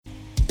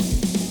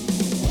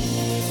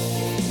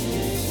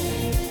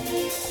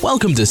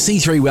Welcome to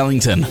C3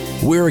 Wellington.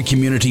 We're a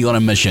community on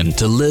a mission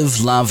to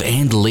live, love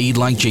and lead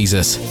like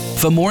Jesus.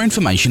 For more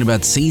information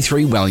about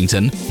C3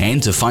 Wellington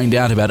and to find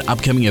out about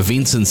upcoming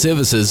events and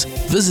services,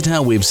 visit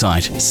our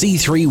website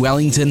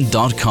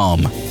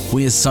c3wellington.com.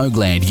 We're so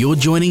glad you're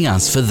joining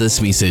us for this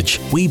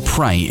message. We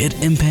pray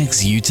it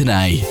impacts you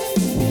today.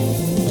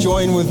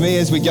 Join with me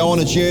as we go on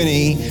a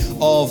journey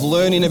of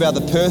learning about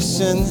the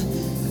person,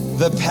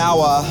 the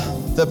power,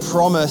 the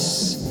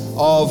promise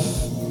of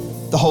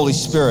the Holy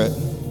Spirit.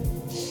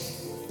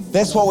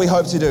 That's what we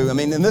hope to do.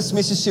 In this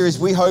message series,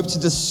 we hope to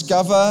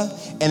discover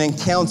and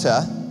encounter,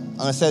 I'm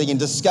going to say it again,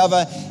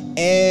 discover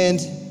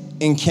and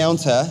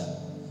encounter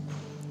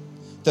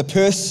the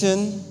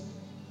person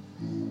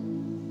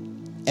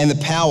and the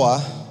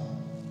power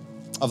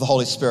of the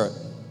Holy Spirit.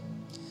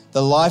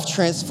 The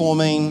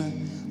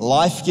life-transforming,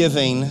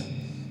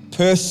 life-giving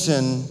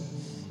person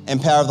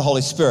and power of the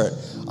Holy Spirit.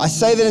 I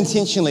say that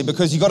intentionally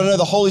because you've got to know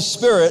the Holy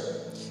Spirit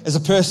is a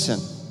person.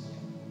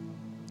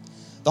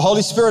 The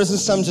Holy Spirit isn't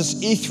some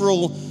just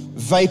ethereal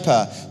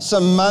vapor,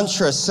 some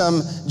mantra,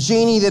 some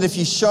genie that if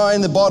you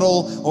shine the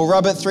bottle or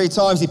rub it 3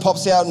 times, he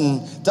pops out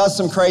and does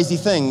some crazy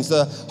things.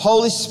 The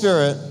Holy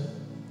Spirit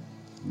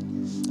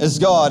is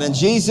God. And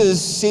Jesus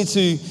said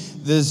to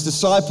his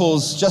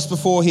disciples just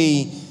before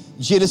he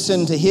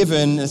jettisoned to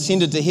heaven,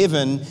 ascended to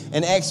heaven,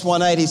 in Acts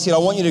 1:8, he said, I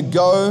want you to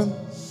go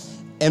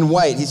and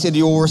wait. He said,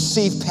 you will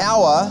receive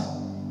power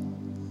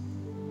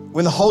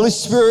when the Holy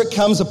Spirit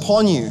comes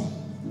upon you.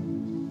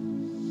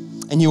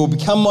 And you will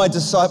become my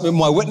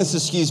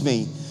witnesses,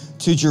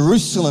 to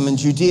Jerusalem and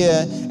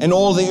Judea and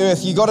all the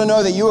earth. You got to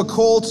know that you are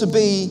called to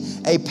be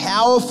a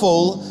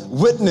powerful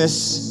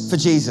witness for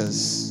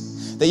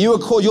Jesus. That you are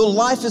called, your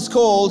life is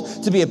called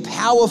to be a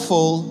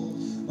powerful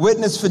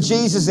witness for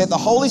Jesus. That the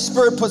Holy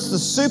Spirit puts the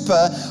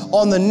super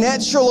on the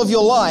natural of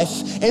your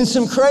life, and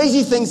some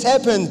crazy things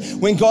happen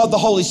when God, the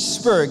Holy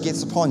Spirit,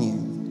 gets upon you.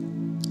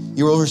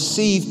 You will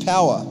receive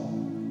power.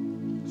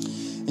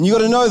 And you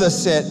got to know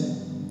this, that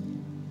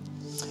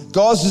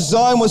God's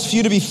design was for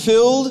you to be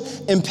filled,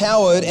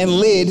 empowered, and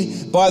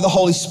led by the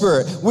Holy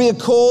Spirit. We are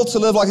called to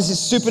live, like I said,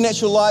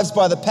 supernatural lives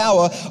by the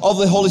power of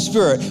the Holy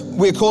Spirit.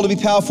 We are called to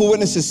be powerful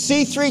witnesses.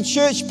 C3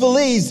 Church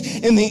believes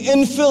in the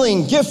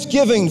infilling,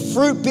 gift-giving,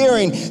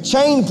 fruit-bearing,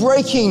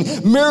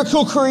 chain-breaking,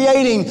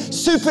 miracle-creating,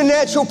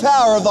 supernatural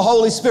power of the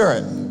Holy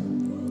Spirit.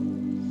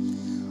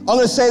 I'm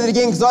going to say that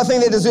again because I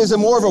think that deserves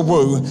more of a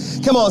woo.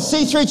 Come on,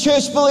 C3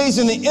 Church believes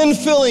in the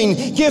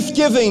infilling,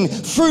 gift-giving,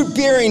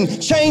 fruit-bearing,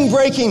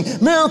 chain-breaking,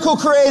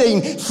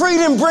 miracle-creating,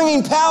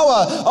 freedom-bringing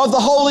power of the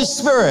Holy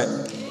Spirit.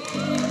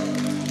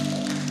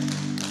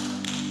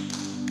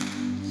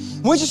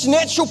 We're just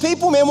natural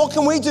people, man. What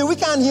can we do? We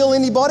can't heal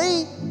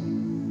anybody.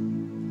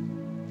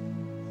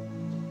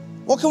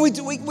 What can we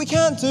do? We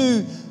can't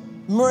do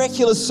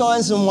miraculous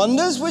signs and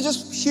wonders. We're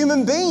just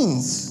human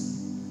beings.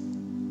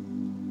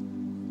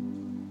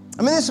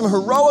 There's some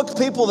heroic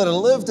people that have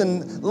lived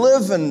and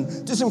live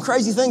and do some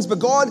crazy things, but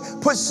God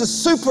puts the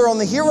super on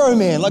the hero,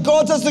 man. Like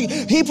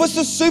He puts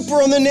the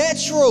super on the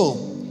natural.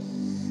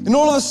 And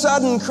all of a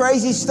sudden,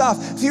 crazy stuff.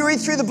 If you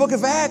read through the book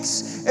of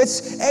Acts,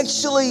 it's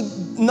actually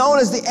known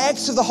as the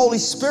Acts of the Holy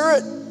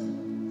Spirit.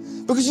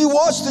 Because you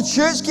watch the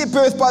church get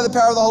birthed by the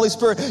power of the Holy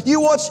Spirit. You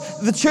watch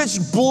the church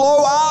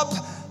blow up.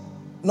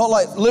 Not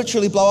like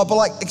literally blow up, but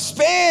like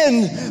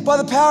expand by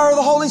the power of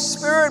the Holy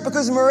Spirit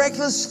because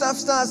miraculous stuff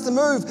starts to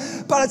move.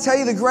 But I tell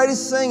you, the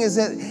greatest thing is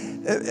that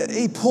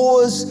He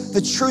pours the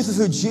truth of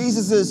who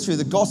Jesus is through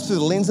the gospel, through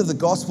the lens of the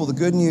gospel, the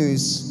good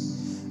news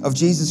of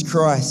Jesus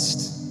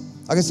Christ.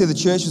 Like I said, the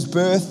church was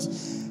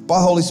birthed by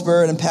the Holy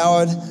Spirit,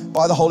 empowered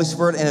by the Holy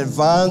Spirit, and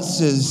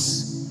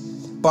advances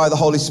by the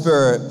Holy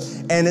Spirit.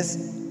 And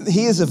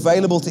He is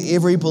available to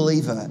every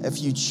believer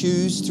if you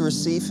choose to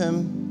receive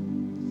Him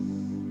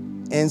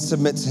and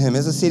submit to Him.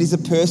 As I said, He's a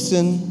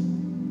person,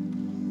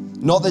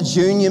 not the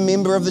junior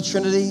member of the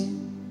Trinity,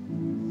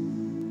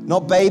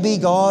 not baby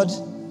God.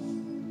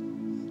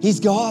 He's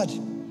God.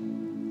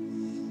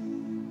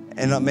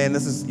 And man, I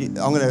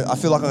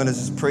feel like I'm gonna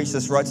just preach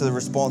this right to the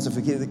response.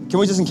 Can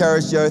we just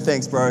encourage Joe?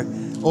 Thanks, bro.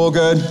 All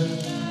good.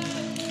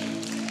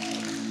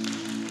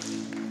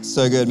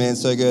 So good, man,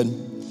 so good.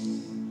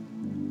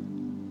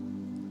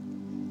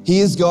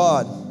 He is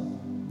God,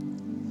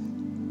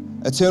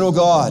 eternal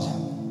God.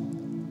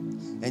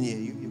 And yeah,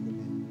 you're good,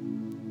 man.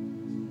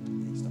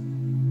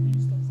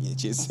 Yeah,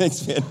 cheers.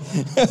 Thanks, man.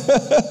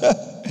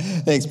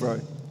 Thanks, bro.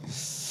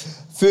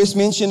 First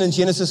mentioned in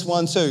Genesis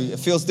 1:2. It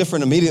feels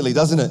different immediately,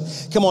 doesn't it?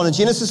 Come on, in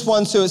Genesis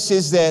 1:2 it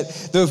says that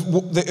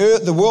the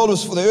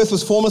earth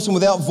was formless and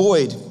without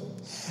void,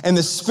 and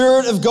the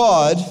Spirit of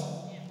God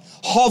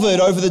hovered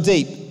over the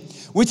deep.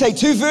 We take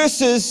 2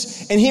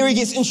 verses, and here He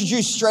gets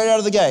introduced straight out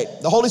of the gate.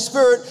 The Holy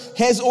Spirit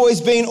has always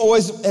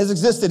has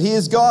existed. He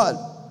is God.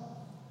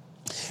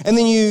 And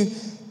then you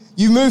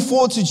move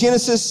forward to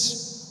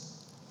Genesis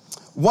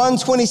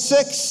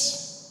 1:26,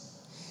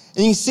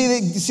 and you see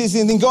that it says,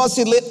 and then God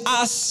said, let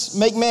us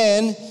make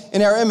man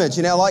in our image,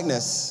 in our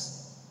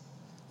likeness.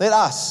 Let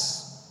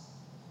us.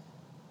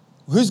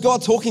 Who's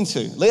God talking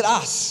to? Let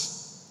us.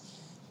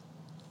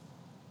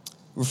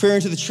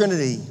 referring to the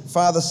Trinity,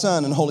 Father,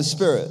 Son, and Holy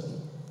Spirit.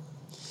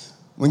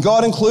 When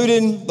God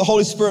included the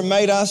Holy Spirit,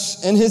 made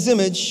us in His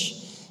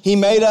image, He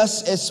made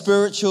us as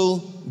spiritual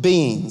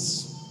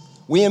beings.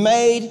 We are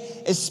made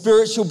as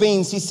spiritual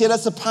beings. He set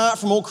us apart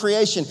from all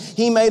creation.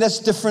 He made us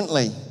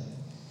differently.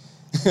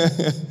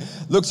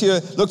 Look to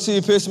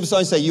your person beside you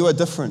and say, you are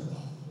different.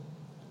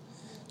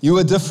 You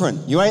are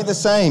different. You ain't the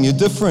same. You're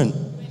different.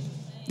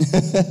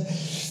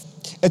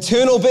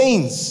 Eternal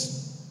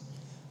beings.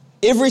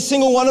 Every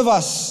single one of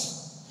us.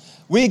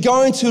 We're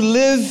going to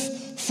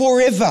live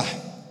forever.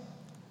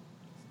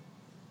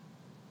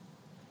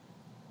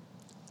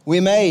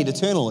 We're made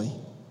eternally.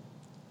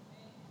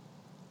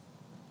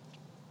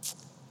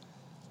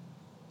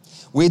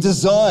 We're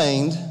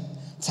designed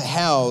to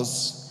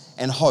house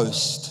and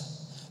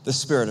host the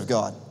Spirit of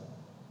God.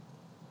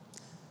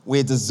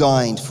 We're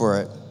designed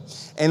for it.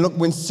 And look,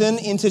 when sin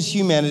entered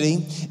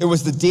humanity, it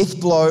was the death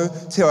blow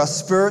to our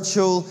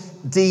spiritual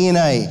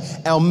DNA,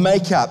 our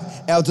makeup,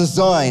 our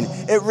design.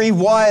 It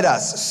rewired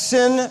us.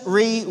 Sin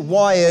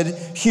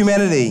rewired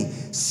humanity.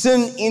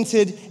 Sin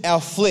entered our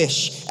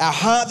flesh. Our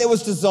heart that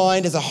was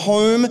designed as a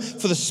home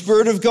for the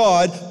Spirit of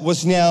God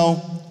was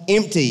now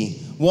empty.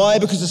 Why?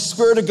 Because the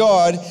Spirit of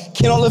God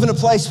cannot live in a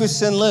place where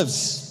sin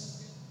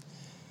lives.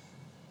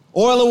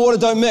 Oil and water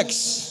don't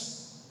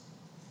mix.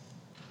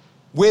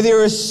 Where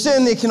there is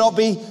sin, there cannot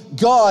be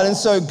God. And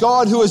so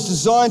God, who is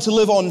designed to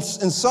live on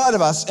inside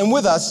of us and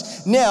with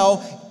us,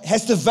 now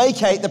has to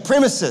vacate the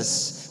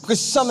premises because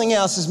something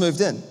else has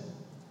moved in.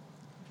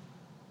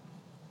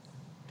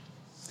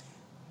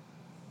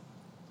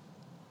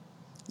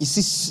 You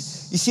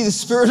see, the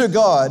Spirit of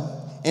God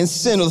and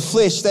sin, or the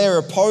flesh, they are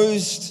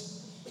opposed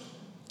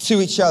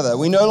to each other.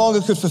 We no longer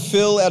could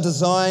fulfill our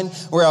design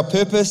or our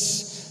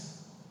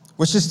purpose,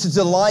 which is to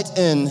delight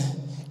in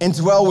and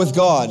dwell with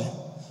God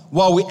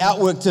while we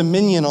outwork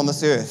dominion on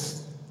this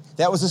earth.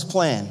 That was His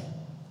plan.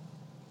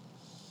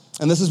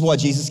 And this is why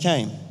Jesus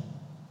came.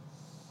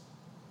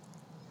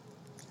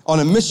 On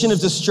a mission of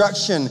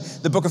destruction,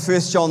 the book of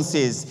 1 John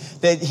says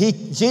that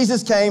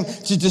Jesus came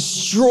to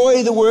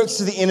destroy the works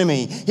of the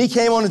enemy. He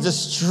came on a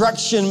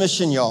destruction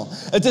mission, y'all.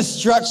 A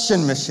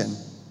destruction mission.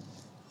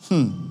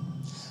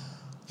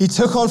 He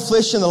took on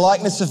flesh in the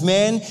likeness of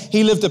man.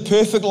 He lived a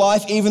perfect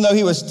life, even though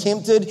He was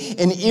tempted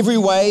in every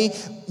way,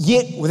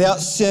 yet without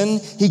sin.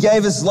 He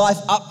gave His life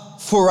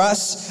up for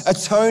us,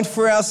 atoned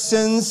for our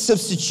sins,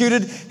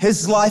 substituted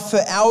His life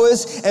for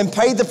ours, and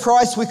paid the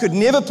price we could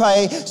never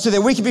pay so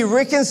that we could be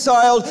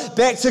reconciled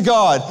back to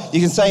God.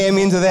 You can say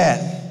amen to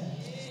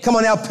that. Come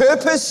on, our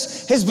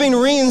purpose has been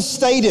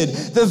reinstated.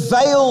 The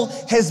veil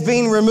has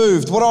been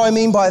removed. What do I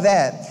mean by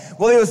that?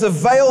 Well, there was a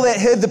veil that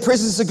hid the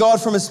presence of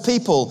God from His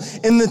people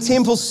in the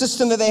temple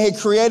system that they had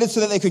created so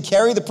that they could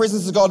carry the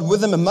presence of God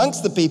with them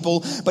amongst the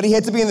people, but He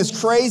had to be in this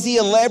crazy,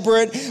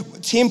 elaborate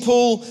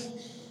temple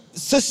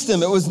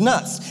system. It was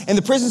nuts. And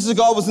the presence of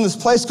God was in this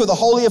place called the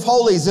Holy of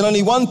Holies, and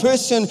only one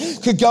person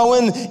could go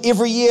in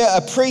every year,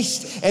 a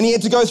priest, and he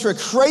had to go through a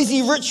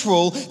crazy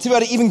ritual to be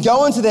able to even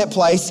go into that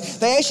place.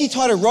 They actually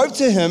tied a rope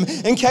to him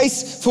in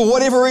case, for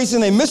whatever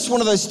reason, they missed one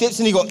of those steps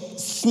and he got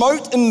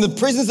smote in the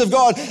presence of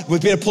God. We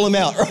better pull him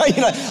out, right?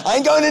 I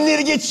ain't going in there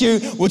to get you.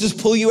 We'll just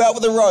pull you out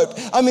with a rope.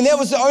 I mean, that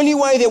was the only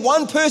way that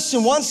one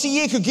person once a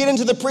year could get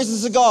into the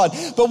presence of God.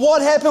 But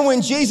what happened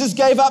when Jesus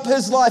gave up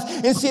His life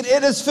and said,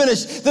 it is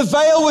finished? The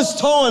veil was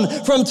torn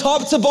from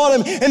top to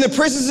bottom and the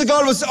presence of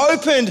God was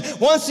opened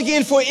once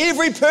again for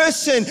every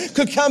person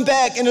could come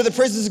back into the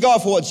presence of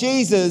God for what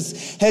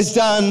Jesus has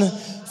done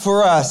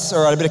for us.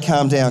 All right, I better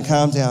calm down.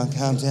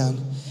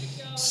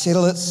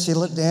 Settle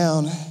it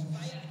down.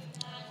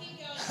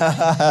 2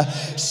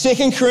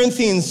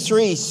 Corinthians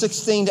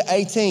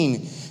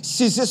 3:16-18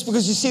 says this,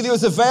 because you see there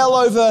was a veil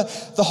over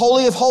the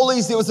Holy of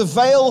Holies, there was a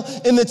veil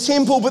in the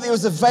temple, but there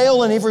was a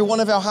veil in every one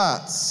of our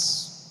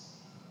hearts.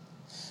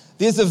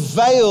 There's a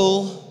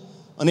veil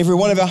on every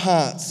one of our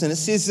hearts, and it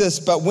says this,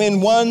 but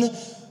when one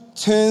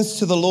turns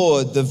to the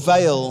Lord, the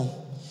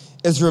veil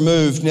is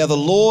removed. Now the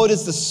Lord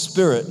is the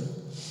Spirit,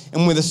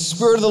 and where the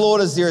Spirit of the Lord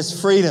is, there is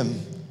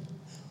freedom.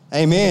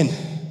 Amen.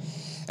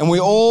 And we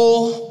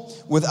all,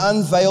 with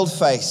unveiled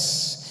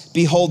face,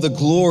 behold the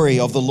glory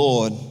of the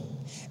Lord,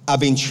 are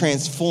being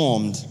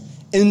transformed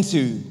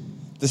into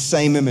the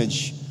same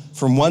image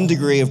from one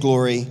degree of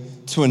glory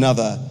to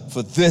another.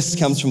 For this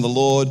comes from the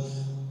Lord,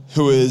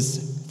 who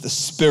is the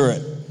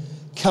Spirit.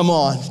 Come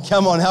on.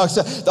 How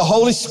exciting. The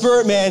Holy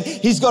Spirit, man,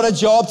 He's got a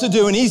job to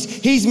do, and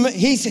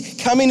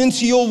he's coming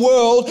into your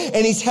world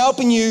and He's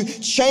helping you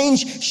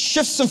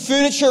shift some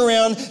furniture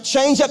around,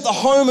 change up the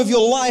home of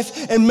your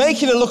life and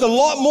making it look a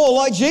lot more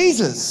like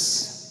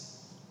Jesus.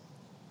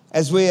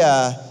 As we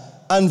are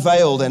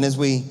unveiled and as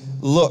we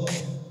look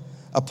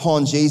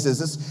upon Jesus,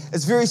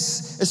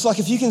 it's like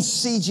if you can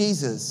see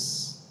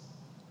Jesus.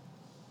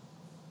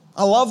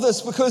 I love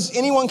this because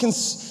anyone can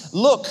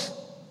look.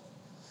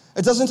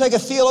 It doesn't take a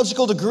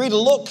theological degree to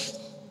look.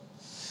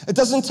 It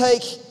doesn't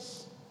take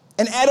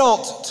an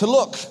adult to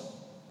look.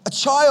 A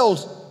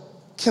child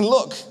can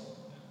look.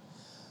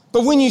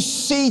 But when you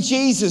see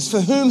Jesus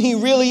for whom He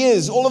really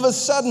is, all of a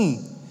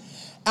sudden,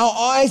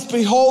 our eyes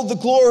behold the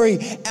glory,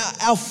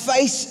 our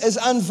face is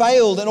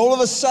unveiled, and all of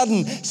a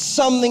sudden,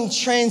 something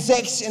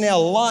transacts in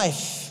our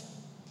life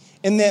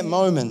in that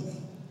moment.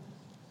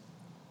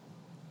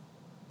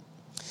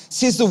 It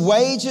says the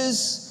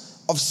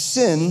wages of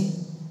sin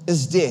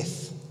is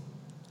death.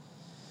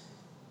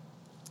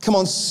 Come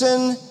on,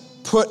 sin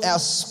put our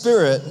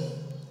spirit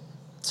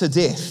to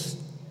death.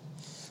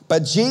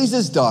 But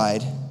Jesus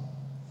died,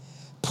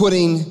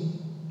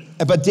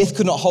 but death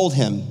could not hold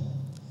him.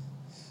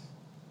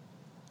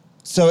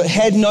 So it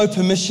had no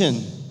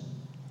permission.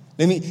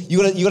 You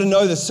gotta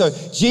know this. So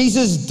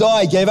Jesus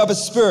died, gave up his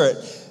spirit.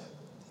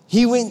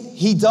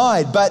 He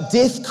died, but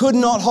death could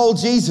not hold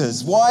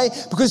Jesus. Why?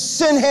 Because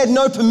sin had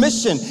no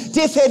permission.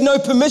 Death had no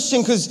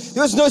permission because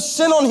there was no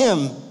sin on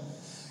him.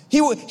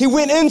 He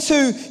went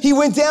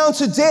down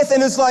to death,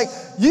 and it's like,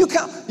 you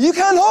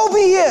can't hold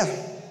me here.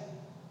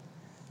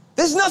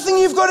 There's nothing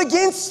you've got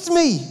against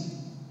me.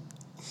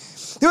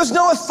 There was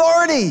no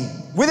authority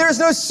where there is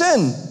no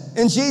sin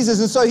in Jesus.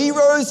 And so he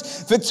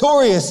rose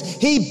victorious.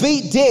 He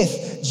beat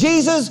death.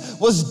 Jesus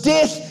was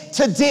death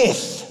to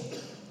death.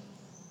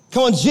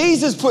 Come on,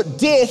 Jesus put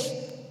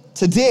death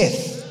to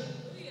death.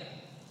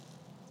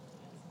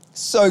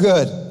 So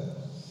good.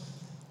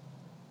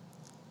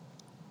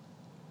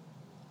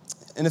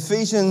 In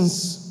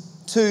Ephesians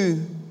 2,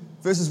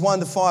 verses 1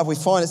 to 5, we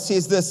find it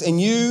says this,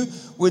 and you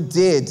were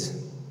dead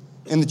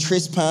in the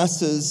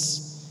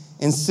trespasses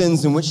and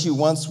sins in which you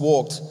once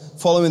walked,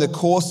 following the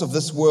course of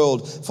this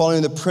world,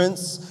 following the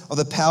prince of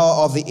the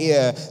power of the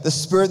air, the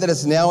spirit that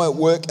is now at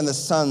work in the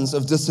sons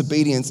of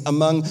disobedience,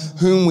 among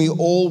whom we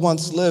all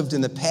once lived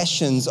in the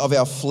passions of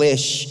our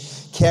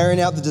flesh,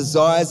 carrying out the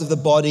desires of the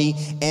body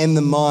and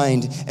the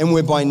mind, and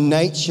were by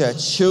nature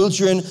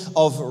children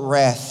of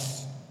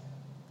wrath,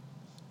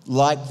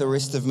 like the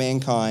rest of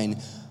mankind,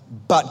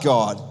 but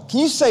God. Can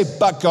you say,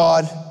 but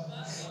God?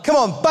 Come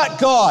on, but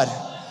God.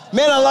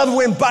 Man, I love it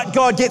when but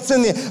God gets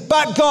in there.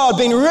 But God,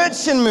 being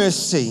rich in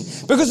mercy,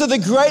 because of the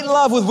great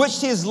love with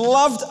which he has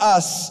loved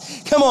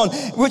us, come on,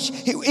 which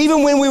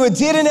even when we were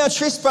dead in our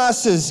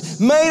trespasses,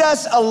 made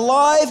us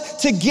alive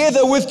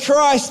together with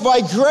Christ.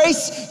 By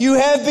grace you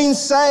have been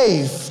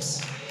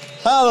saved.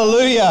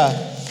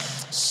 Hallelujah.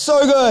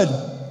 So good.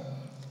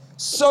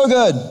 So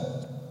good.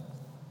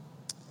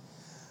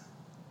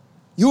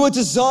 You were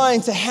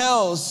designed to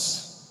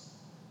house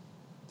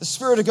the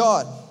Spirit of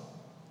God.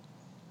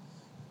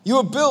 You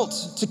were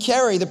built to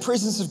carry the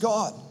presence of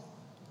God.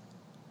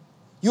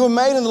 You were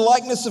made in the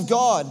likeness of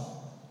God.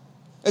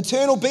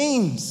 Eternal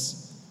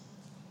beings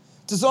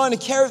designed to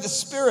carry the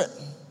Spirit.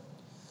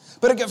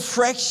 But it got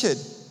fractured.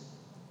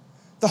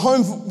 The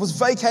home was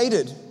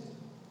vacated.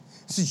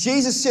 So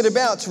Jesus set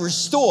about to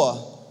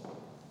restore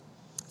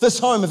this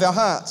home of our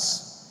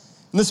hearts.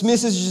 And this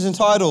message is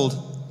entitled,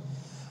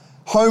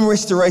 Home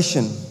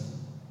Restoration.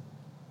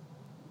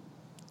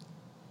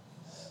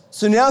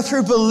 So now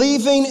through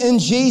believing in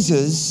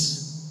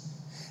Jesus,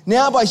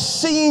 now by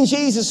seeing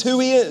Jesus who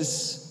he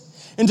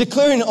is and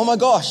declaring, oh my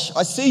gosh,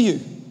 I see you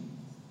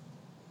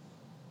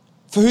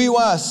for who you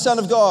are, Son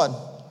of God,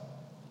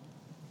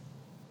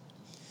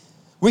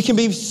 we can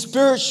be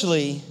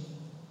spiritually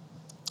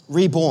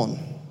reborn.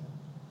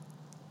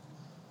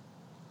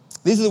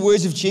 These are the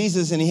words of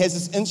Jesus, and he has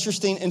this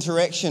interesting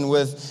interaction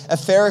with a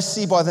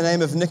Pharisee by the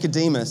name of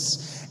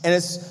Nicodemus. And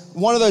it's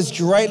one of those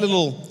great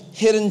little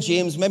hidden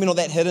gems, maybe not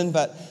that hidden,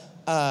 but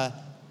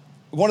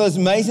one of those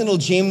amazing little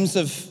gems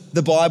of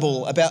the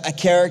Bible about a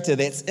character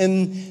that's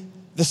in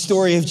the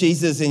story of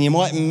Jesus, and you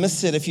might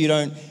miss it if you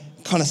don't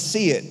kind of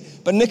see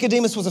it. But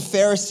Nicodemus was a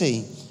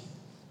Pharisee.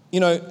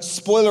 You know,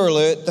 spoiler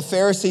alert, the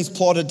Pharisees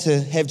plotted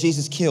to have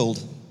Jesus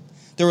killed.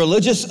 The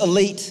religious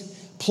elite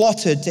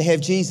plotted to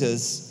have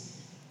Jesus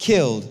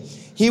killed.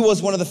 He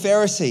was one of the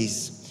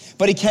Pharisees.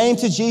 But he came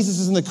to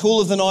Jesus in the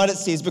cool of the night, it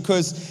says,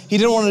 because he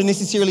didn't want to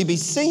necessarily be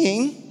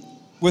seeing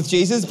with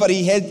Jesus, but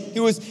he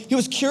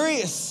was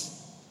curious.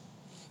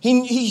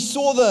 He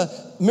saw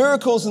the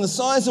miracles and the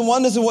signs and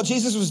wonders of what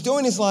Jesus was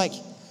doing. He's like,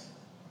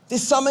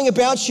 there's something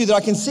about you that I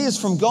can see is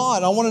from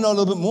God. I want to know a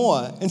little bit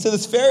more. And so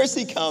this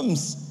Pharisee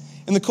comes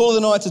in the cool of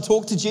the night to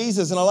talk to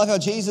Jesus. And I love how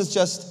Jesus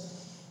just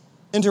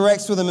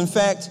interacts with him. In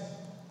fact,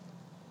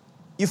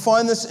 you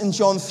find this in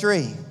John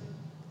 3.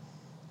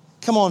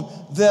 Come on,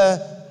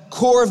 the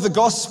core of the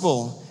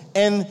gospel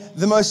and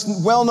the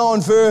most well-known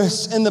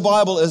verse in the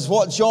Bible is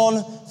what?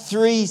 John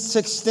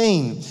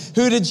 3:16.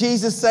 Who did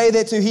Jesus say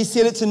that to? He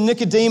said it to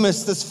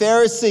Nicodemus, this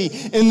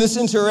Pharisee, in this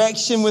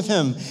interaction with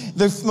him.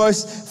 The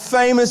most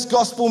famous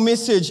gospel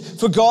message,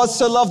 for God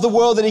so loved the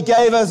world that he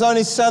gave his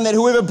only son, that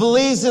whoever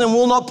believes in him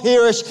will not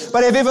perish,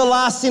 but have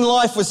everlasting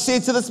life, was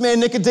said to this man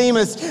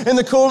Nicodemus in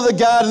the cool of the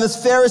garden, this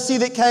Pharisee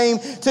that came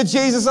to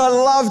Jesus. I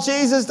love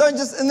Jesus.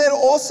 Isn't that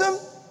awesome?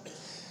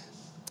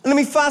 And let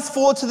me fast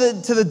forward to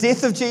the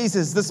death of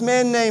Jesus. This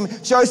man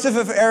named Joseph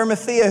of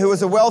Arimathea, who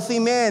was a wealthy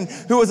man,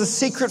 who was a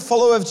secret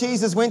follower of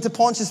Jesus, went to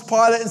Pontius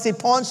Pilate and said,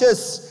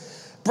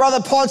 Pontius, brother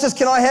Pontius,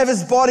 can I have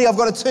his body? I've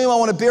got a tomb. I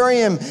want to bury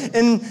him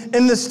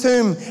in this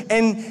tomb.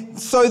 And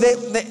so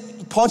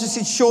that Pontius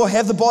said, sure,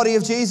 have the body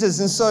of Jesus.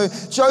 And so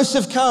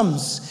Joseph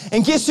comes.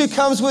 And guess who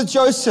comes with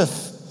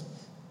Joseph?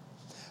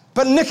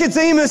 But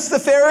Nicodemus, the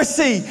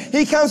Pharisee,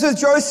 he comes with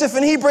Joseph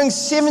and he brings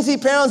 70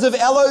 pounds of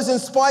aloes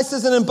and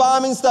spices and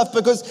embalming stuff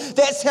because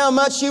that's how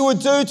much you would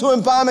do to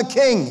embalm a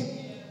king.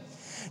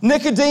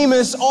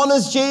 Nicodemus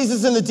honors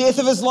Jesus in the death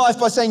of his life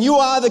by saying, you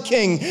are the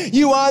king,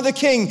 you are the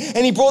king.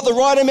 And he brought the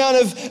right amount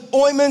of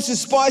ointments and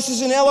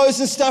spices and aloes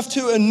and stuff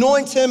to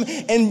anoint him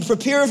and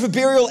prepare him for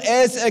burial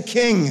as a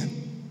king.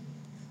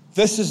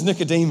 This is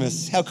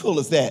Nicodemus. How cool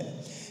is that?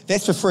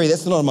 That's for free,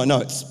 that's not on my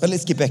notes, but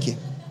let's get back here.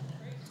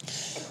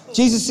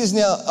 John says,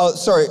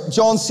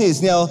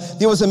 now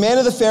there was a man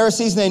of the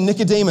Pharisees named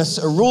Nicodemus,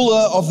 a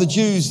ruler of the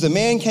Jews. The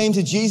man came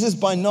to Jesus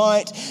by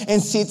night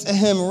and said to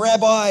him,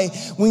 Rabbi,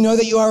 we know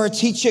that you are a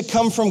teacher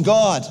come from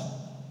God.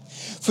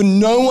 For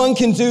no one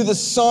can do the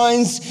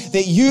signs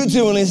that you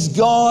do unless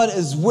God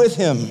is with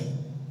him.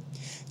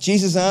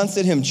 Jesus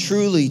answered him,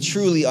 truly,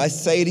 truly, I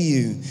say to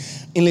you,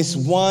 unless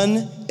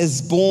one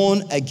is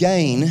born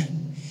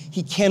again,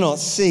 he cannot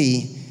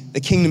see the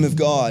kingdom of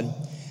God.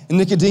 And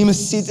Nicodemus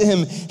said to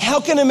him, how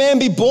can a man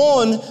be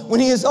born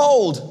when he is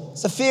old?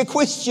 It's a fair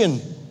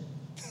question.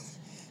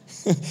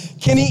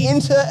 Can he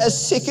enter a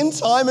second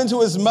time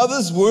into his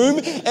mother's womb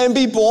and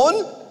be born?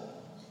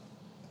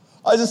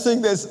 I just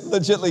think that's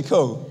legitimately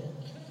cool.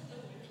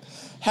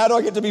 How do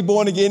I get to be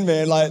born again,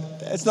 man? Like,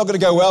 it's not going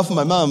to go well for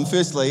my mum,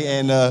 firstly,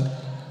 and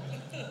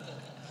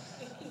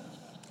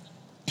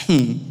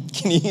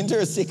can he enter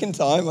a second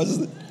time? I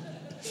think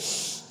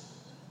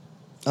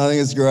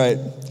it's great.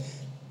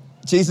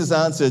 Jesus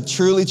answered,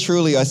 truly,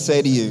 truly, I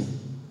say to you,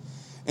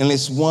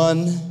 unless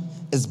one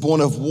is born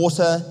of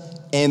water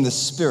and the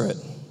Spirit,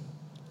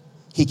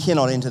 he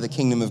cannot enter the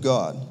kingdom of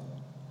God.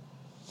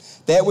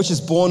 That which is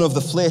born of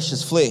the flesh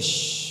is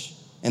flesh,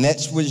 and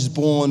that which is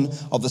born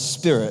of the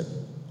Spirit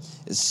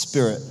is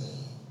spirit.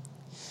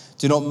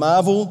 Do not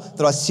marvel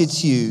that I said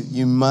to you,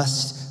 you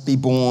must be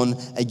born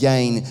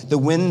again. The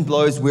wind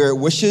blows where it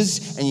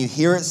wishes, and you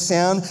hear its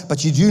sound,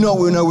 but you do not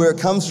know where it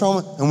comes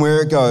from and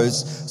where it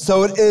goes.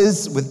 So it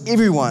is with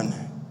everyone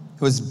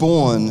who is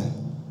born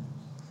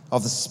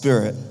of the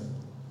Spirit.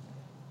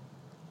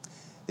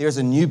 There is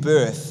a new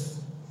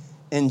birth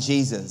in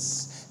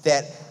Jesus.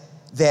 That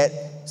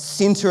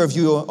center of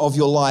your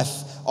life,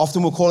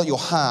 often we'll call it your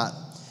heart,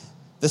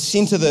 the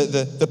center,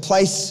 the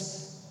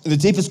place, the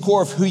deepest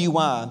core of who you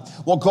are,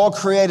 what God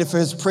created for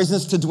his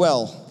presence to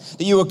dwell.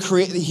 That he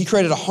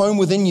created a home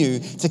within you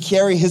to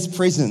carry his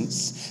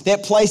presence.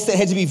 That place that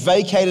had to be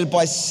vacated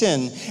by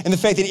sin. And the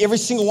fact that every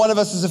single one of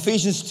us, as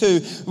Ephesians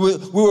 2,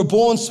 we were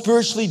born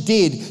spiritually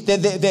dead.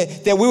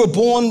 That we were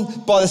born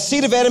by the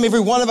seed of Adam, every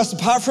one of us,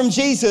 apart from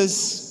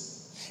Jesus.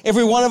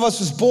 Every one of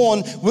us was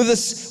born with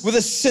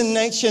a sin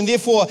nature, and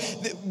therefore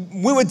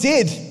we were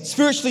dead,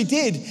 spiritually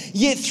dead.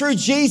 Yet through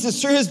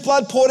Jesus, through his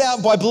blood poured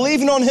out, by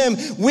believing on him,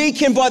 we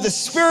can, by the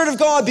Spirit of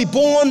God, be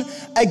born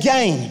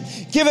again.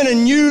 Given a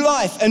new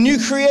life, a new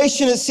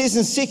creation, it says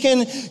in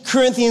 2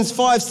 Corinthians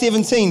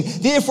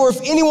 5:17. Therefore, if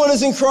anyone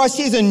is in Christ,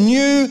 he is a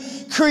new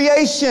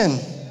creation.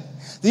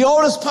 The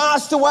old has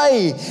passed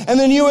away and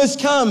the new has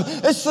come.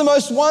 It's the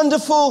most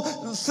wonderful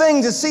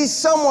thing to see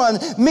someone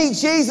meet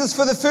Jesus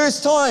for the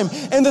first time.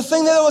 And the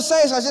thing that I will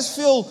say is I just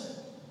feel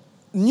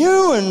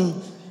new,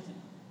 and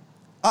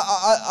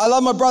I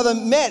love my brother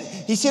Matt.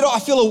 He said, I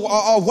feel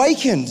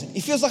awakened.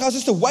 He feels like I was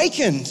just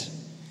awakened.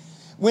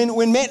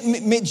 When Matt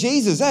met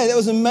Jesus, hey, that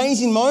was an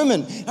amazing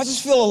moment. I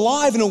just feel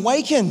alive and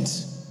awakened.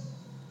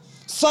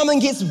 Something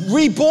gets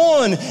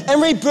reborn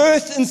and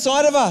rebirthed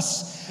inside of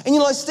us. And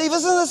you're like, Steve,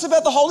 isn't this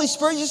about the Holy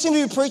Spirit? You just seem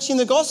to be preaching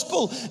the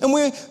gospel. And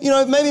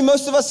maybe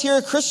most of us here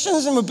are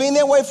Christians and we've been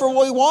that way for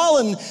a while.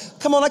 And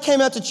come on, I came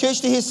out to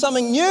church to hear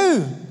something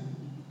new.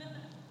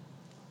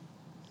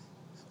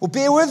 Well,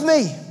 bear with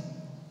me.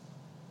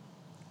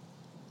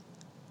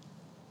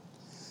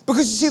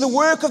 Because you see, the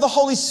work of the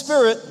Holy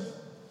Spirit,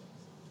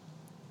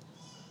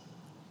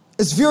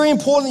 it's very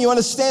important that you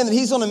understand that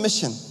he's on a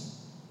mission.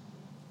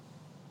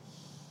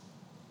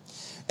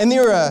 And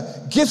there are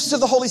gifts of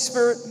the Holy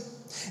Spirit,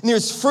 and there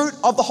is fruit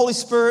of the Holy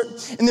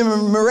Spirit, and there are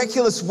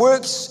miraculous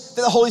works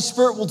that the Holy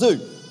Spirit will do.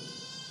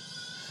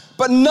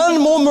 But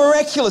none more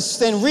miraculous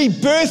than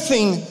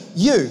rebirthing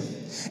you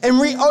and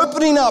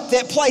reopening up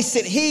that place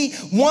that he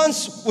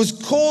once was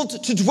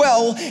called to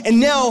dwell and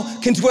now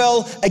can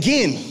dwell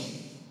again.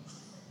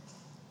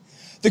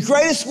 The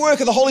greatest work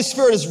of the Holy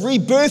Spirit is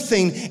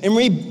rebirthing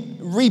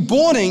and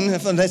reborning,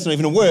 if that's not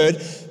even a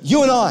word,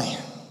 you and I.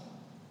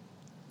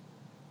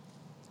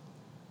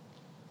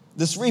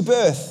 This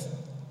rebirth.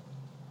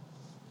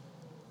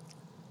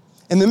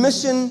 And the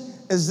mission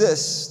is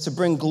this, to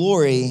bring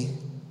glory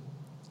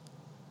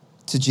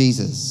to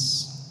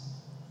Jesus.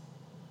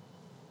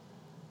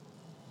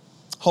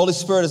 Holy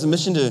Spirit has a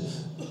mission to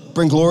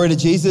bring glory to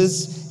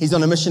Jesus. He's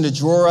on a mission to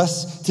draw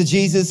us to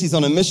Jesus. He's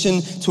on a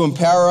mission to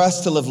empower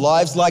us to live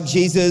lives like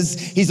Jesus.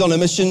 He's on a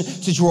mission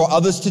to draw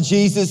others to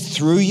Jesus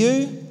through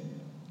you.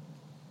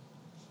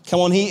 Come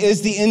on, he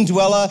is the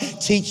indweller,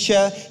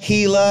 teacher,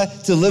 healer,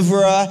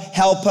 deliverer,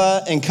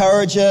 helper,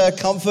 encourager,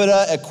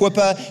 comforter,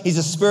 equipper. He's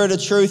a spirit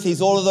of truth.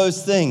 He's all of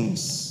those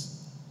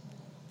things.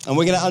 And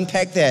we're going to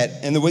unpack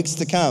that in the weeks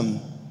to come.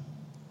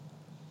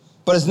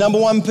 But his number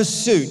one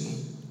pursuit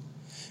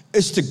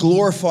is to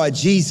glorify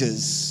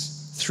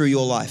Jesus through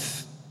your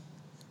life.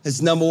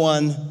 His number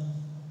one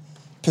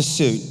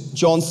pursuit.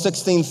 John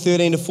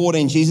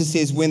 16:13-14, Jesus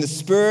says, when the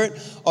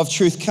Spirit of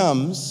truth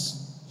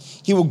comes,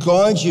 he will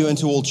guide you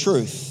into all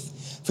truth.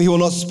 For he will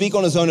not speak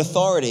on his own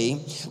authority,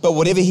 but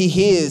whatever he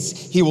hears,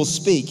 he will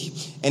speak.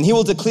 And he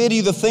will declare to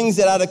you the things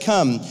that are to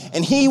come.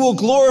 And he will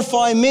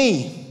glorify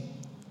me,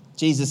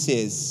 Jesus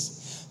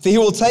says. For he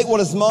will take what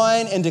is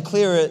mine and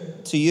declare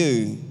it to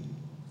you.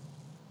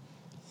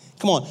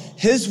 Come on,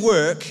 his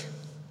work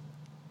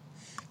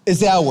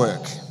is our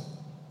work.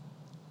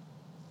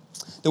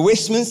 The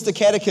Westminster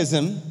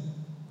Catechism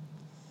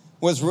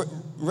was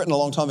written a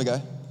long time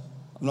ago.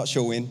 I'm not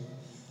sure when,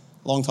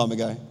 a long time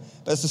ago.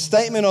 But it's a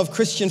statement of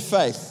Christian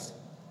faith.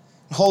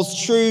 It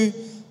holds true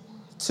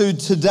to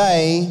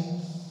today.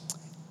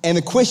 And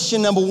the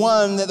question number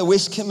one that the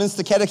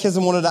Westminster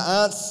Catechism wanted to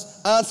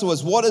answer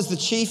was, what is the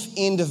chief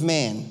end of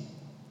man?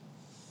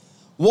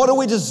 What are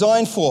we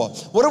designed for?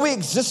 What do we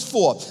exist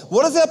for?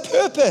 What is our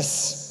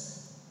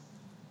purpose?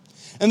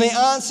 And they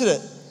answered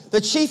it. The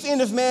chief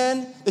end of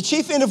man, the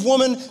chief end of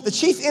woman, the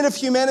chief end of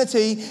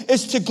humanity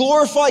is to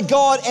glorify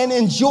God and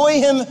enjoy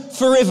him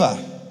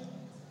forever.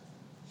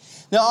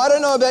 Now, I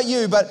don't know about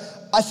you, but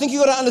I think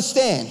you've got to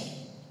understand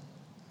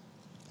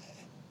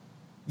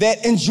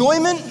that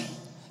enjoyment,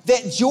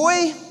 that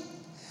joy,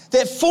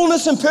 that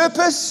fullness and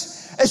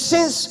purpose, a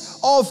sense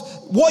of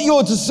what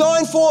you're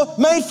designed for,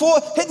 made for,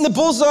 hitting the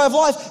bullseye of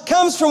life,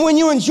 comes from when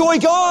you enjoy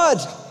God.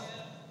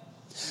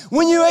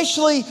 When you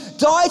actually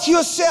die to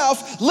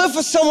yourself, live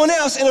for someone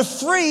else, and are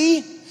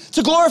free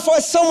to glorify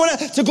someone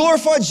else, to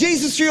glorify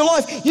Jesus through your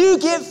life, you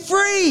get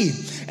free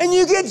and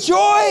you get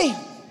joy.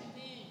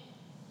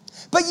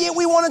 But yet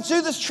we want to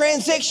do this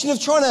transaction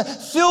of trying to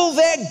fill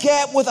that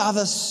gap with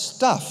other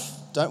stuff,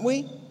 don't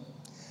we?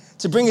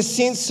 To bring a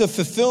sense of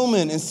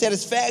fulfillment and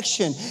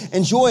satisfaction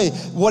and joy,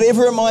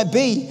 whatever it might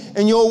be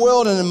in your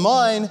world and in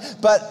mine,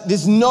 but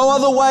there's no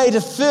other way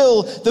to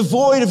fill the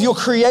void of your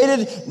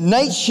created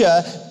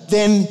nature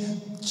than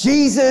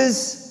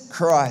Jesus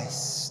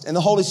Christ. And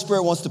the Holy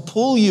Spirit wants to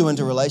pull you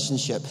into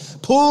relationship,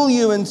 pull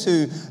you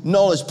into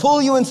knowledge,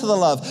 pull you into the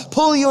love,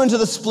 pull you into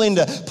the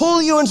splendor,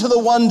 pull you into the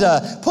wonder,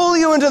 pull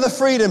you into the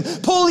freedom,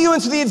 pull you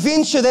into the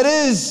adventure that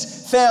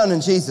is found in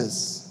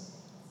Jesus.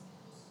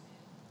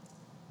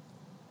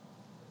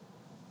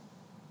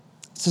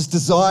 It's his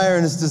desire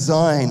and his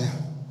design.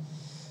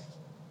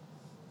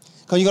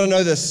 Come on, you got to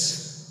know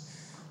this.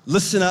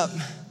 Listen up.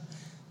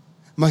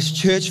 My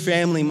church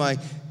family, my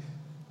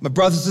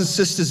brothers and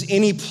sisters,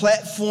 any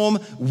platform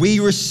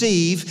we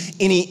receive,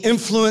 any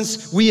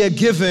influence we are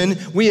given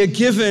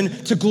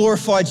to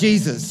glorify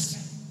Jesus.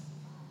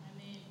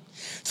 Amen.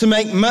 To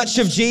make much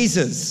of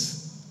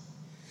Jesus,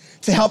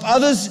 to help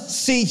others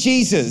see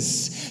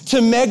Jesus,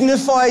 to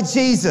magnify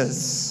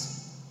Jesus.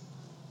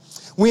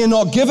 We are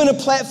not given a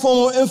platform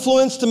or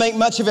influence to make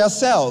much of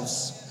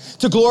ourselves,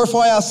 to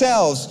glorify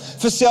ourselves,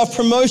 for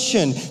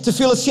self-promotion, to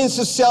feel a sense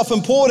of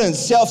self-importance,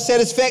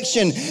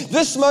 self-satisfaction.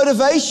 This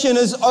motivation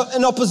is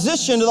in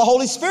opposition to the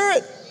Holy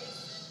Spirit.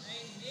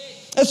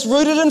 It's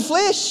rooted in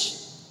flesh.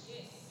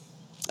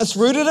 It's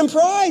rooted in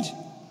pride.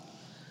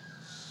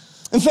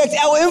 In fact,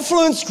 our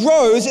influence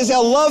grows as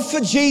our love for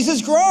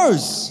Jesus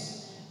grows.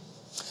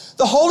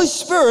 The Holy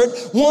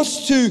Spirit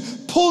wants to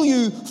pull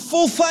you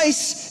full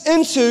face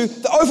into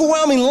the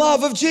overwhelming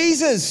love of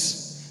Jesus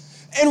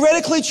and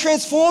radically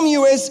transform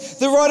you, as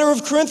the writer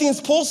of Corinthians,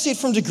 Paul said,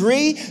 from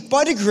degree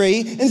by degree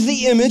into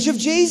the image of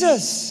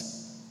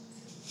Jesus.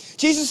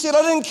 Jesus said,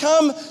 I didn't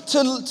come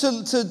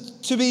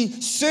to be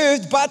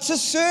served, but to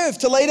serve,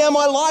 to lay down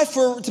my life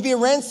to be a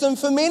ransom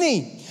for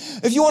many.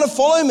 If you want to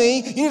follow me,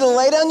 you need to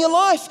lay down your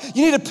life.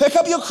 You need to pick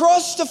up your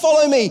cross to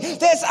follow me.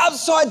 That's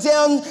upside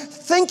down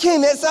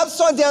thinking. That's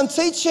upside down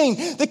teaching.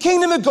 The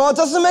kingdom of God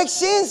doesn't make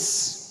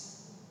sense.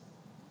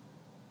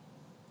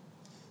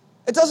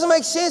 It doesn't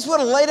make sense. We've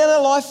got to lay down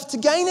our life to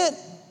gain it.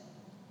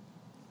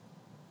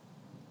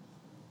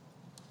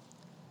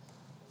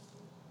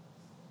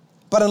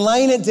 But in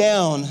laying it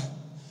down,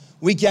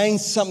 we gain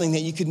something that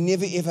you could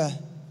never,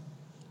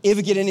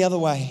 ever get any other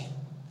way.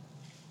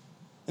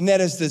 And that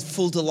is the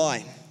full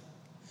delight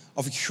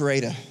of a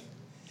creator,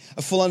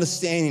 a full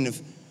understanding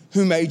of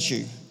who made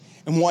you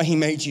and why he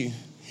made you,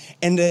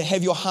 and to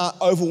have your heart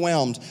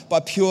overwhelmed by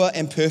pure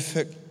and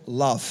perfect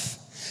love.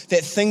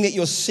 That thing that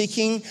you're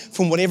seeking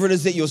from whatever it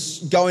is that you're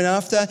going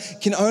after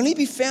can only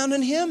be found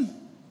in him,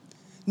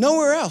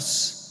 nowhere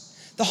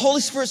else. The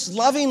Holy Spirit's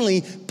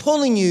lovingly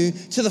pulling you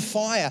to the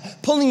fire,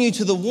 pulling you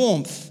to the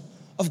warmth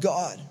of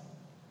God.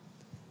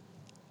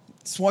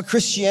 That's why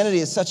Christianity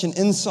is such an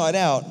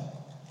inside-out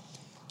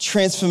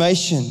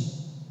transformation.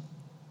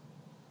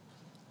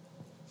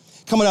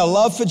 Come on, our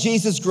love for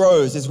Jesus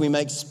grows as we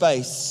make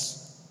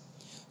space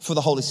for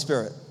the Holy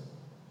Spirit.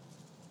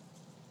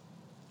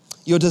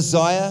 Your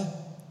desire,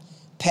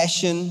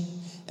 passion,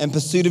 and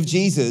pursuit of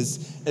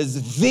Jesus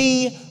is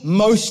the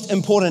most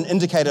important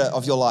indicator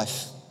of your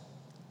life.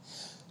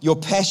 Your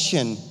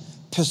passion,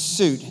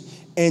 pursuit,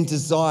 and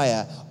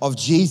desire of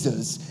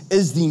Jesus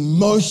is the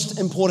most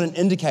important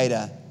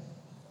indicator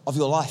of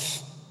your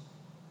life.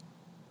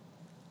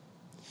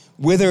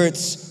 Whether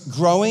it's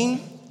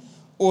growing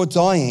or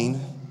dying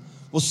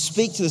will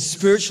speak to the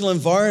spiritual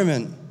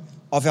environment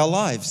of our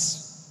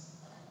lives.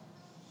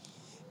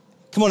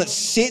 Come on, it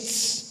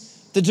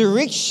sets the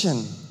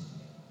direction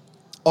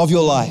of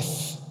your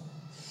life.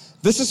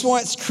 This is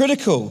why it's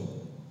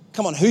critical.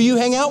 Come on, who you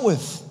hang out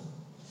with,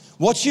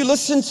 what you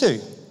listen to,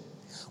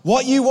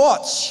 what you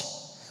watch.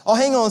 Oh,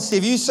 hang on,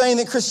 Steve, you saying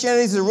that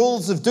Christianity is the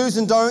rules of do's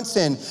and don'ts,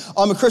 and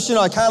I'm a Christian,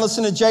 I can't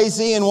listen to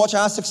Jay-Z and watch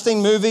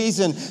R16 movies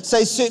and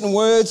say certain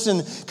words,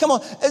 and come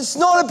on, it's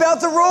not about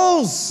the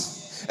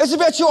rules. It's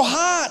about your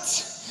heart.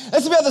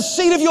 It's about the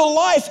seat of your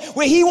life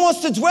where He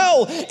wants to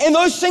dwell, and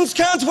those things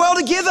can't dwell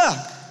together.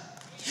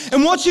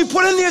 And what you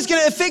put in there is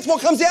going to affect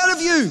what comes out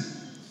of you.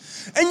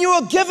 And you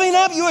are giving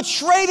up, you are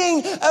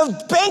trading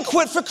a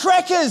banquet for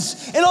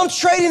crackers, and I'm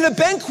trading a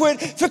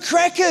banquet for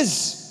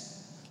crackers.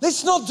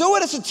 Let's not do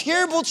it. It's a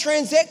terrible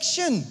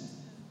transaction.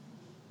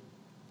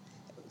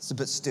 It's a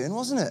bit stern,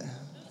 wasn't it?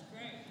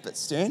 A bit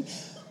stern.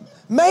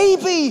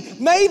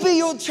 Maybe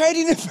you're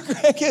trading it for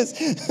crackers.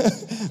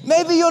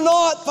 Maybe you're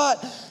not,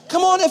 but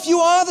come on, if you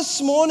are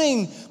this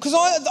morning, because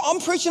I'm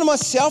preaching to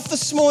myself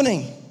this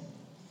morning.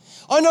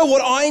 I know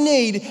what I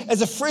need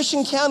is a fresh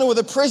encounter with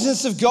the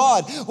presence of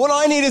God. What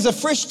I need is a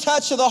fresh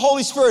touch of the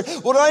Holy Spirit.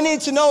 What I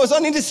need to know is I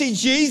need to see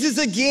Jesus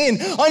again.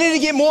 I need to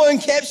get more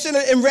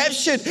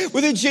enraptured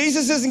with who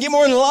Jesus is and get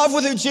more in love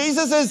with who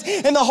Jesus is.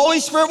 And the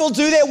Holy Spirit will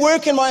do that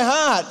work in my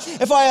heart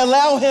if I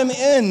allow Him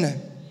in.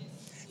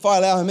 If I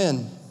allow Him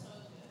in.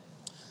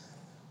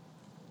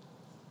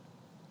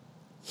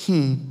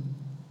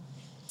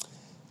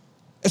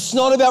 It's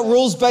not about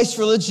rules-based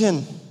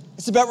religion.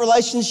 It's about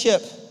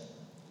relationship.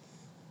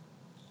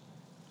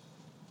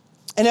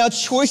 And our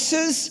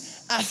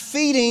choices are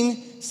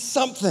feeding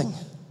something.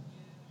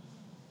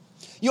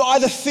 You're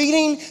either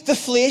feeding the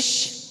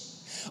flesh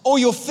or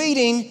you're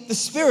feeding the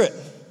spirit.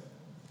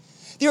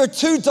 There are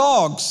two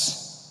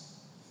dogs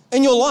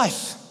in your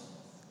life.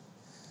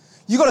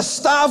 You've got to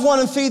starve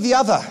one and feed the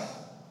other.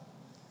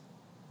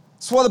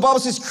 That's why the Bible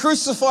says,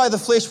 crucify the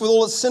flesh with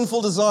all its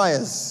sinful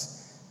desires.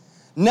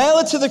 Nail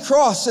it to the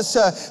cross. It's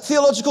a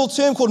theological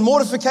term called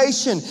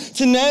mortification.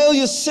 To nail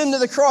your sin to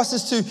the cross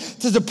is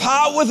to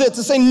depart with it,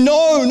 to say,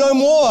 no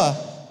more.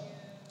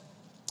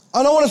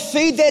 I don't want to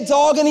feed that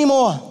dog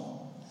anymore.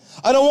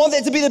 I don't want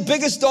that to be the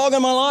biggest dog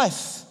in my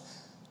life.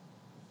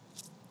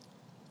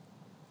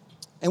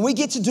 And we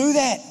get to do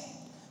that.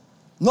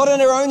 Not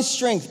in our own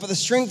strength, but the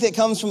strength that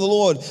comes from the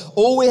Lord.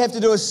 All we have to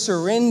do is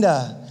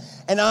surrender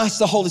and ask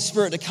the Holy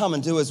Spirit to come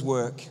and do His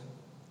work.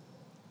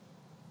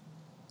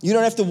 You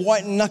don't have to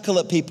white knuckle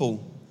at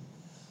people.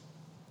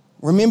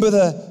 Remember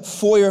the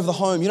foyer of the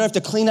home. You don't have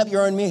to clean up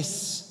your own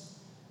mess.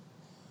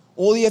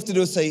 All you have to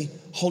do is say,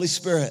 Holy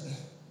Spirit,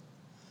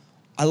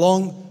 I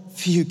long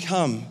for you.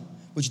 Come.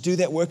 Would you do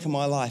that work in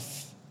my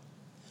life?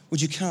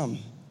 Would you come?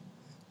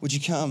 Would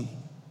you come?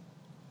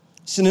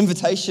 It's an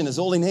invitation is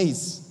all He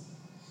needs.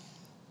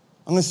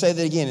 I'm going to say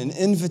that again. An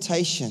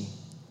invitation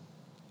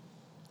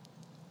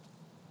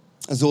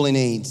is all He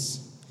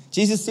needs.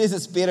 Jesus says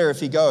it's better if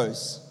He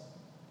goes.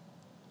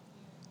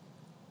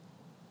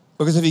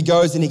 Because if He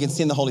goes, then He can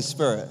send the Holy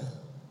Spirit. It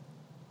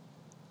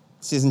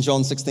says in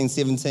John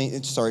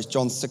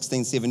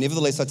 16:7,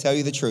 nevertheless, I tell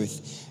you the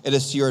truth. It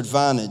is to your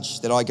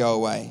advantage that I go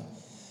away.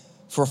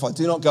 For if I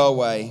do not go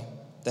away,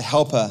 the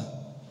Helper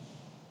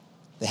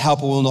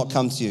will not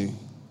come to you.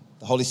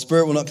 The Holy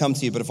Spirit will not come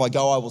to you. But if I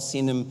go, I will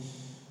send Him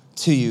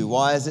to you.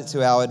 Why is it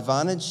to our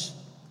advantage?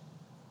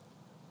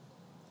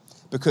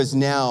 Because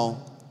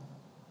now,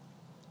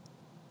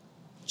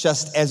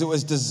 just as it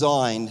was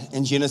designed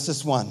in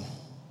Genesis 1,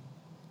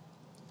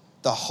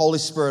 the Holy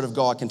Spirit of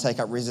God can take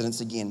up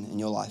residence again in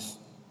your life.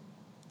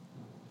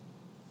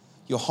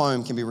 Your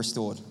home can be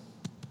restored.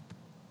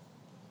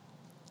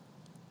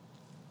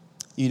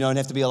 You don't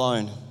have to be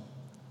alone.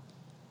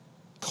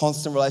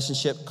 Constant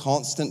relationship,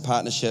 constant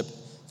partnership,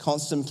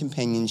 constant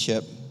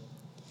companionship,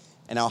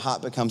 and our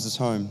heart becomes His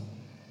home.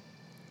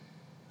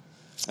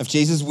 If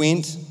Jesus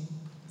went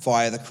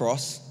via the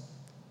cross,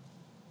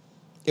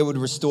 it would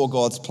restore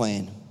God's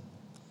plan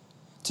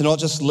to not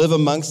just live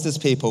amongst His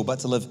people, but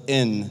to live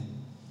in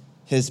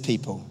His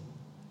people.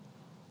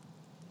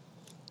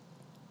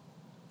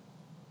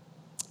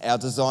 Our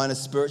design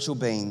as spiritual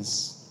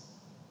beings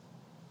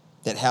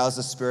that house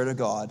the Spirit of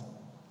God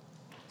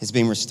has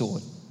been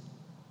restored.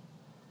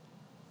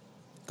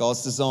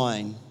 God's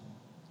design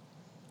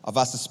of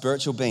us as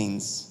spiritual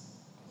beings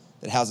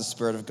that house the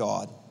Spirit of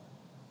God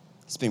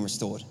has been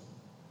restored.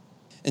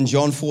 In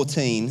John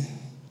 14,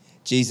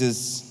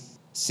 Jesus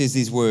says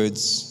these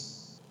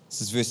words.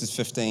 This is verses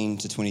 15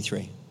 to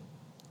 23.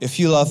 If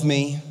you love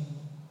me,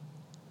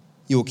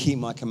 you will keep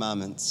my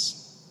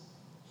commandments.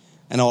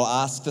 And I'll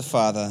ask the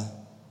Father,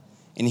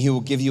 and He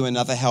will give you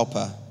another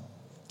helper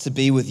to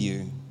be with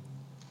you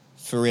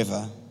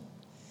forever,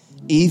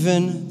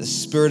 even the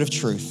Spirit of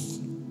truth,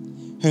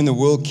 whom the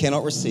world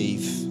cannot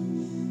receive,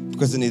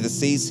 because it neither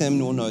sees him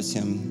nor knows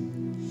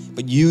him.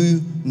 But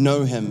you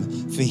know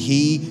him, for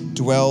he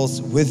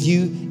dwells with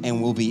you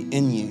and will be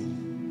in you.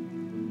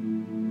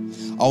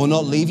 I will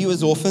not leave you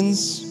as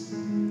orphans.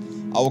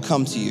 I will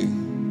come to you.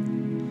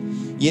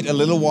 Yet a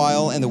little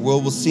while, and the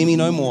world will see me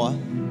no more,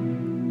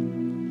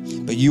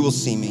 but you will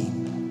see me.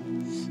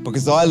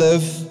 Because I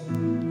live,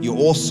 you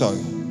also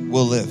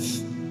will live.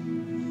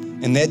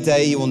 In that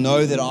day you will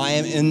know that I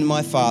am in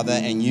my Father,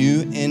 and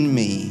you in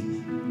me,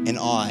 and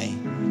I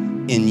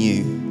in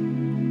you.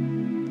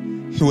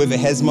 Whoever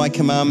has my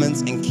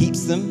commandments and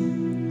keeps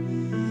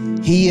them,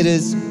 he it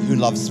is who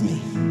loves me.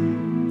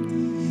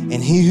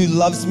 And he who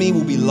loves me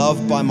will be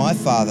loved by my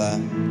Father,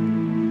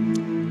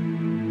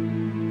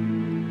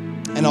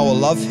 and I will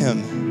love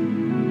him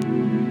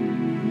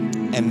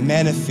and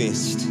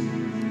manifest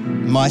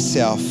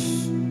myself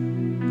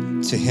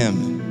to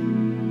him.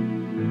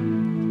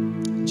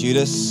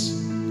 Judas,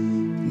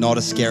 not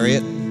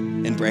Iscariot,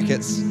 in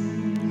brackets,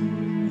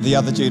 the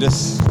other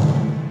Judas,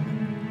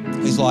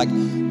 who's like,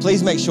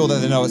 please make sure that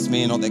they know it's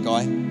me and not that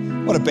guy.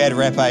 What a bad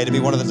rap, to be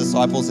one of the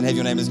disciples and have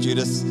your name as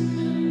Judas.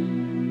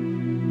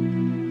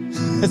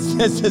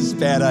 It's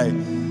bad,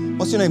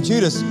 What's your name,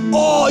 Judas?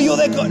 Oh, you're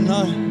that guy.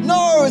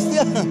 No, it's the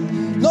other,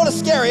 not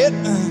Iscariot.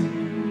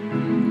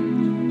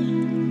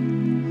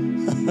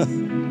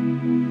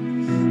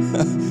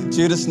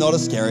 Judas, not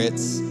Iscariot,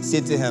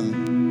 said to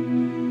him,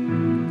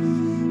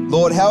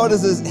 Lord, how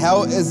is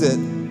it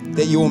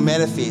that you will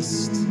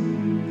manifest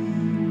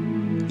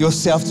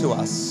yourself to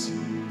us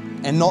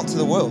and not to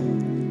the world?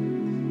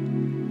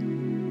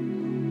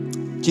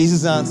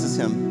 Jesus answers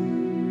him,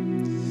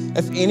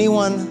 if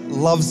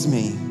anyone loves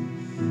me,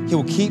 he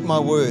will keep my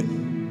word,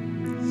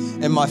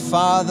 and my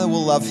Father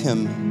will love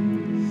him,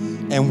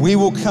 and we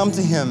will come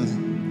to him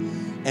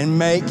and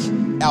make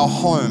our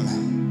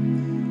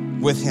home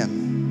with him.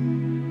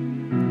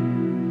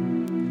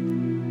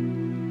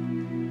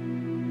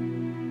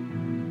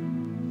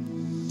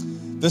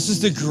 This is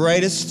the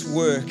greatest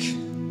work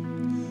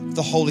of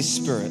the Holy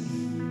Spirit,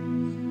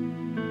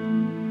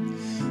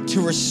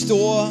 to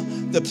restore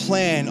the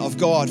plan of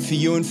God for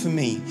you and for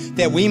me,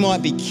 that we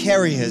might be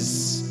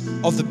carriers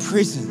of the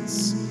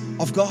presence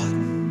of God.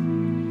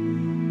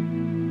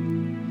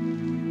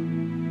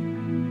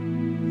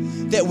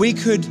 That we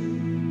could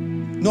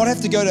not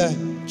have to go to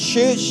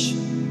church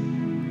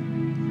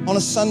on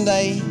a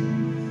Sunday,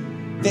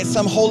 that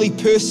some holy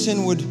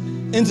person would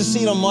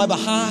intercede on my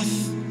behalf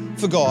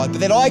for God, but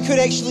that I could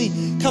actually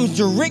come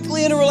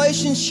directly in a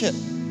relationship,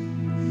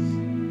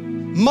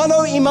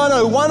 mano a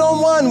mano,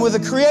 one-on-one with the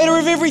creator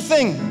of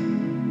everything.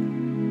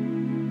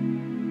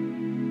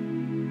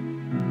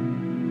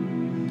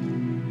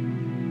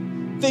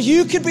 That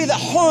you could be the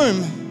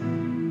home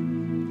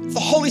of the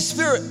Holy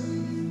Spirit.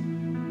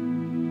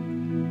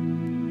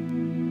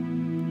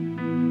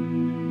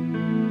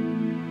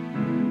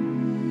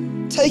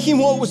 Taking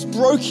what was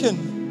broken,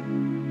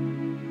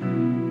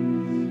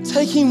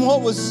 taking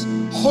what was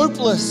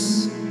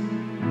hopeless,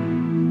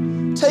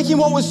 taking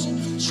what was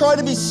trying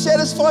to be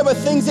satisfied by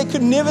things that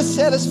could never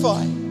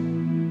satisfy.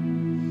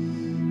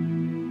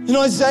 In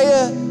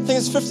Isaiah, I think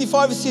it's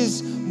 55, it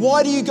says,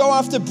 why do you go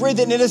after bread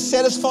that never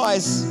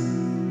satisfies?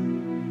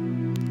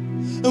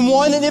 And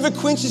wine that never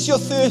quenches your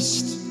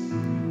thirst?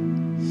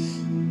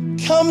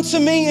 Come to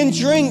me and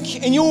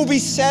drink, and you will be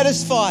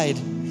satisfied,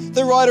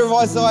 the writer of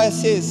Isaiah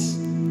says.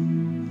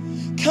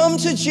 Come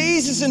to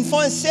Jesus and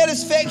find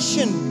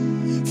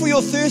satisfaction for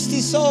your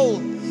thirsty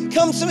soul.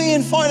 Come to me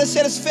and find a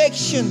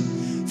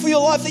satisfaction for your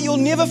life that you'll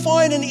never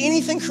find in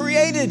anything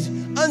created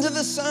under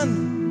the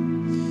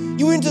sun.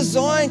 You weren't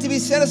designed to be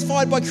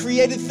satisfied by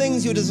created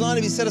things. You were designed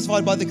to be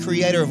satisfied by the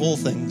creator of all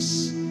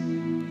things.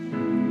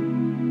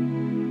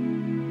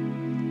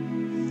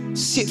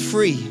 Set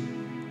free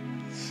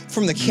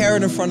from the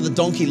carrot in front of the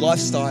donkey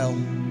lifestyle.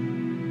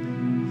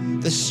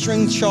 The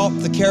string chop,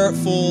 the carrot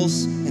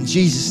falls, and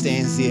Jesus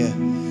stands there.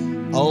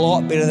 A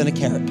lot better than a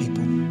carrot,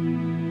 people.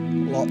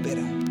 A lot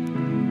better.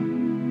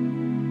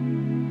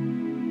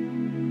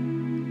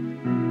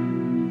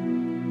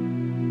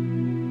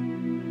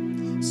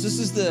 So this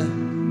is the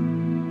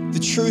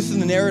truth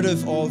and the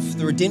narrative of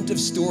the redemptive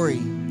story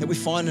that we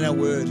find in our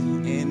word.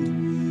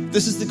 And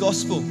this is the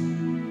gospel,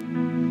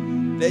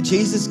 that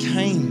Jesus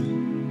came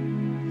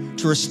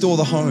to restore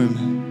the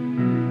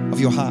home of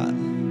your heart.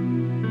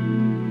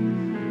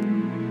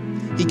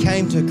 He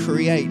came to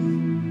create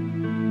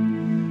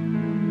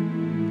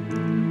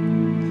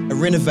a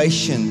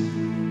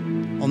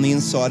renovation on the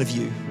inside of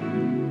you.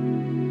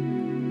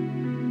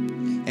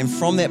 And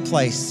from that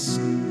place,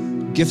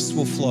 gifts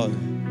will flow.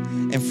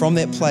 And from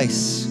that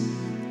place,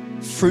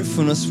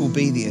 fruitfulness will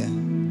be there.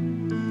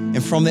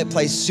 And from that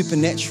place,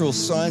 supernatural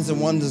signs and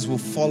wonders will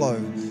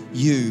follow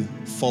you,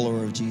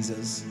 follower of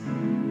Jesus.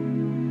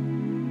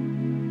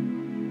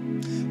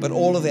 But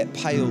all of that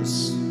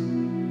pales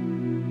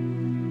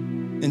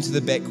into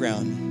the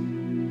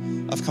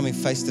background of coming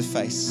face to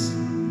face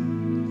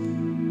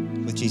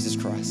with Jesus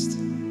Christ.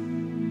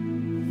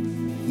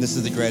 And this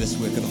is the greatest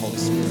work of the Holy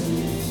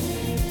Spirit.